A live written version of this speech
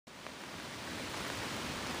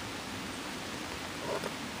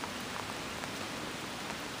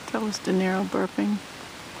That was De Niro burping.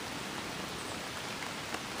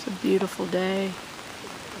 It's a beautiful day.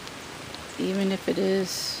 Even if it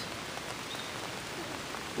is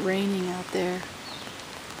raining out there.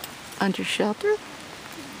 Under shelter.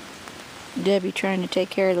 Debbie trying to take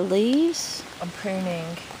care of the leaves. I'm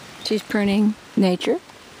pruning. She's pruning nature.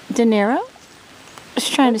 De Niro is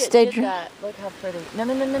trying to stay dry. Look how pretty. No.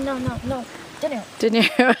 De Niro. De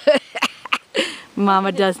Niro.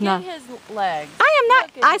 Mama does not. His legs. I am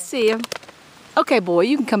not. I see him. Okay, boy,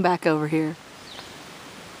 you can come back over here.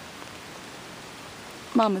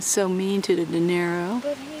 Mama's so mean to the De Niro.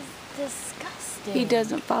 But he's disgusting. He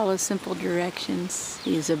doesn't follow simple directions.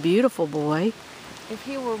 He's a beautiful boy. If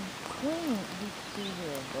he were clean, he'd be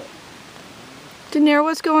here. But De Niro,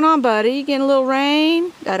 what's going on, buddy? You getting a little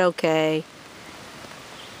rain? That okay.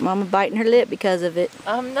 Mama biting her lip because of it.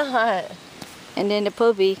 I'm not. And then the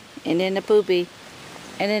poopy. And then the poopy.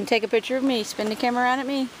 And then take a picture of me. Spin the camera around at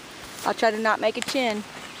me. I'll try to not make a chin.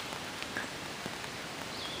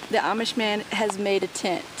 The Amish man has made a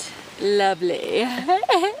tent. Lovely.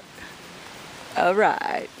 All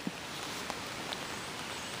right.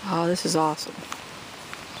 Oh, this is awesome.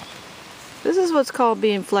 This is what's called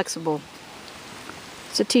being flexible.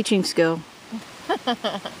 It's a teaching skill.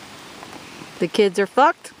 The kids are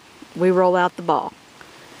fucked. We roll out the ball.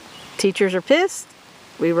 Teachers are pissed.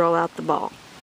 We roll out the ball.